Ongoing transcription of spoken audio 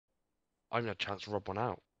I haven't had a chance to rob one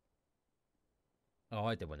out. Oh,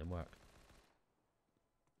 I did one in work.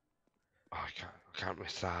 Oh, I can't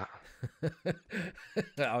miss that.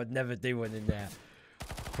 I would never do one in there.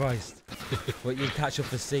 Christ. What you catch off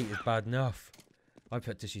the seat is bad enough. I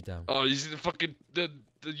put tissue down. Oh, you see the fucking the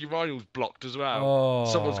urinal's blocked as well. Oh.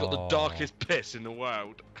 Someone's got the darkest piss in the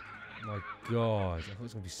world. My God, I thought it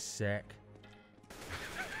was gonna be sick.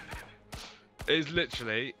 It is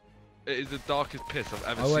literally, it is the darkest piss I've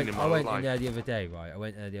ever seen in my life. I went in there the other day, right? I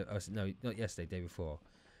went in there. No, not yesterday, day before.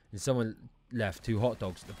 And someone left 2 hot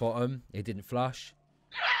dogs at the bottom. It didn't flush.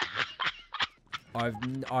 Oh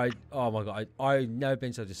my God, I've never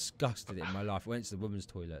been so disgusted in my life. I went to the women's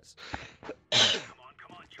toilets.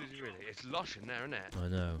 Come on, really? It's lush in there, isn't it? I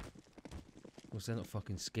know. What's there not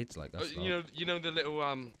fucking skids like that? You know the little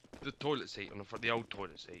the toilet seat on the front, the old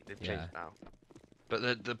toilet seat. They've changed it now. But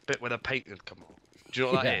the bit where the paint had come off. Do you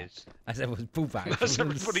know what that is? That's everyone's ball bag. That's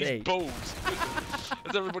everybody's balls.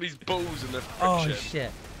 That's everybody's balls in the friction. Oh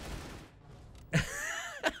shit.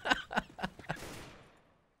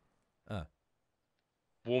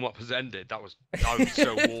 Warm up has ended. I'm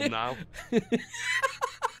so warm now. Was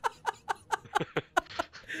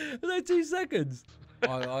that 2 seconds?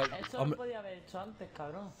 Well,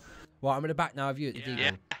 I'm in the back now of you at the Deagle.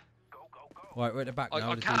 Yeah. Right, we're at the back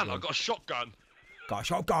now. I can. I've got a shotgun. Got a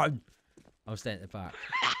shotgun. I'm staying at the back.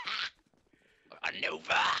 A NOOB.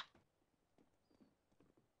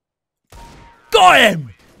 Got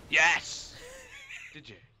him! Yes. Did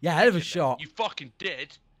you? Yeah, hell of a shot. You fucking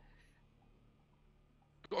did.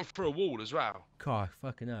 Got him through a wall as well. God,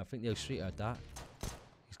 fucking hell. I think the old street heard that.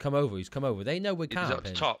 He's come over. He's come over. They know we're camping. He's up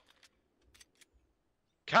the top.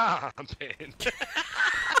 Camping.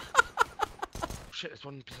 Shit, there's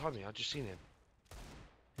one beside me. I just seen him.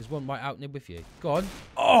 There's one right out there with you. Go on.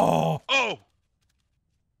 Oh! Oh!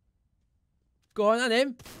 Go on, and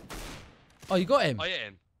him. Oh, you got him. I hit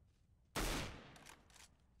him.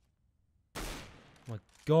 My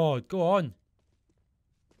God, go on.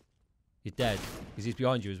 You're dead, because he's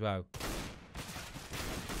behind you as well.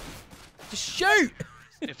 Just shoot!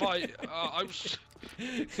 If I was...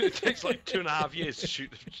 It takes like 2.5 years to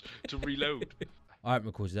shoot, to reload. I haven't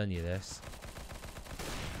recorded any of this.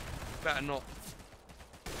 Better not.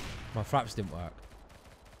 My fraps didn't work.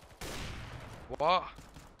 What?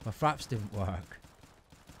 My fraps didn't work.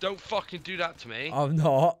 Don't fucking do that to me. I'm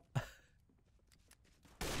not.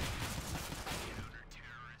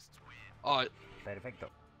 Oh. Perfecto.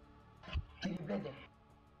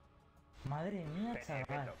 Madre mía,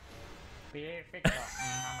 chaval. Perfecto.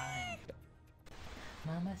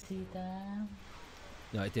 Mamacita.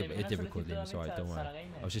 No, it did record him. It's alright, don't worry.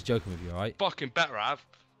 I was just joking with you, alright? Fucking better have.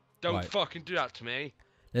 Don't Right. fucking do that to me.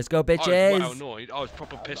 Let's go, bitches! I was well annoyed. I was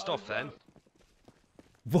proper pissed off then.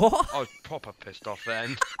 What? I was proper pissed off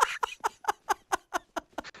then.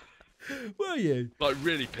 Were you? Like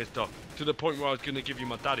really pissed off. To the point where I was going to give you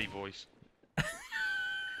my daddy voice.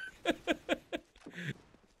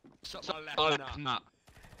 Suck my left nut.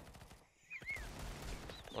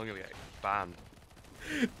 I'm going to get banned.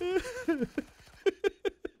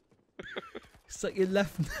 Suck your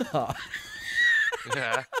left nut.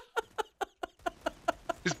 Yeah.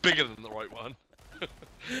 It's bigger than the right one.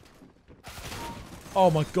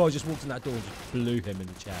 Oh my God, I just walked in that door and just blew him in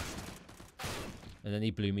the chest. And then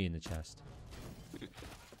he blew me in the chest.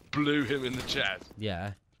 Blew him in the chest.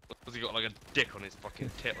 Yeah. Has he got like a dick on his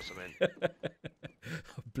fucking tit or something?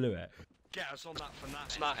 I blew it. Get us on that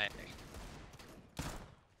fanatic.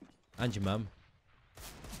 And your mum.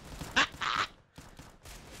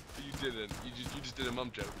 You didn't. You just did a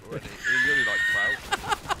mum joke already. You're only like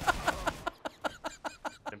 12.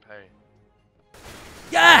 In pain.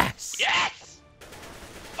 Yes! Yes!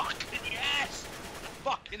 Fucking yes!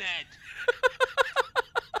 Fucking head!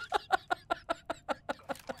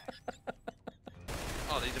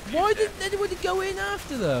 Oh, these are Why didn't anybody go in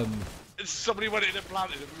after them? Somebody went in and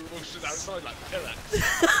planted and we were all stood outside like pillars.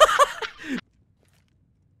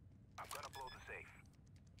 I'm gonna blow the safe.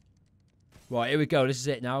 Right, here we go. This is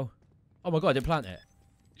it now. Oh my God, I didn't plant it.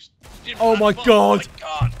 Oh my God! Oh my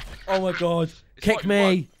God! Oh my God. It's Kick like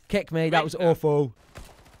me. Kick me. That was awful.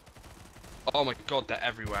 Oh my God, they're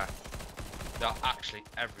everywhere. They're actually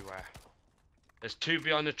everywhere. There's 2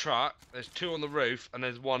 behind the truck, there's 2 on the roof, and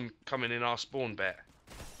there's 1 coming in our spawn bit.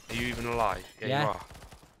 Are you even alive? Yeah. You are.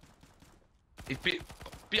 He's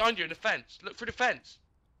behind you in the fence. Look through the fence.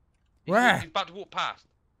 Where? He's about to walk past.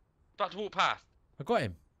 About to walk past. I got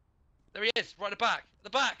him. There he is, right at the back. The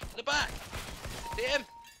back. The back. See him?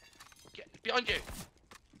 Behind you.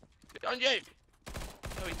 Behind you.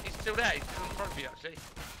 No, he's still there. He's still in front of you, actually.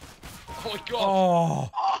 Oh my God. Oh.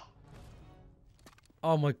 Oh.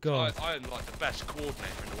 Oh my god. I am like the best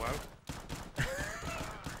coordinator in the world.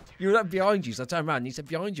 You were like behind you, so I turned around and you said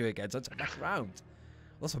behind you again, so I turned back around.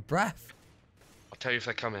 Lost my breath. I'll tell you if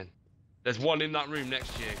they come in. There's one in that room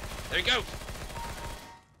next to you. There he goes.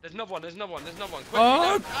 There's another one. There's another one. There's another one. Quick,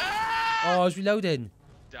 Oh! Ah! Oh, I was reloading.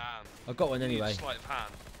 Damn. I got one You anyway. need a sleight of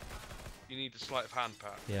hand. You need a sleight of hand,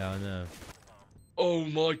 Pat. Yeah, I know. Oh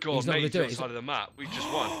my god, He's not mate, gonna do he's it. on the side of the map. We've just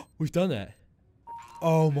won. We've done it.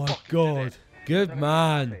 Oh my Fucking did god. it. Good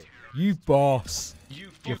man. You boss. You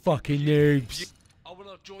fucking noobs. I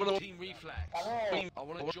wanna join Team Reflex. I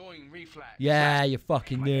wanna join Reflex. Yeah, you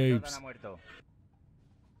fucking noobs.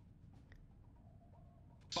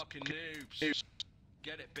 Fucking noobs.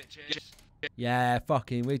 Get it, bitches. Yeah,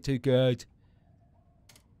 fucking, we're too good.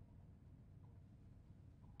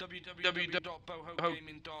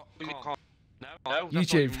 www.bohogaming.com. No, that's YouTube.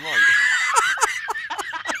 not even right.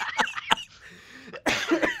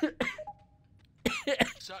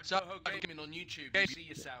 Search Boho Gaming on YouTube. You see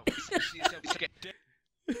yourself. You see yourself.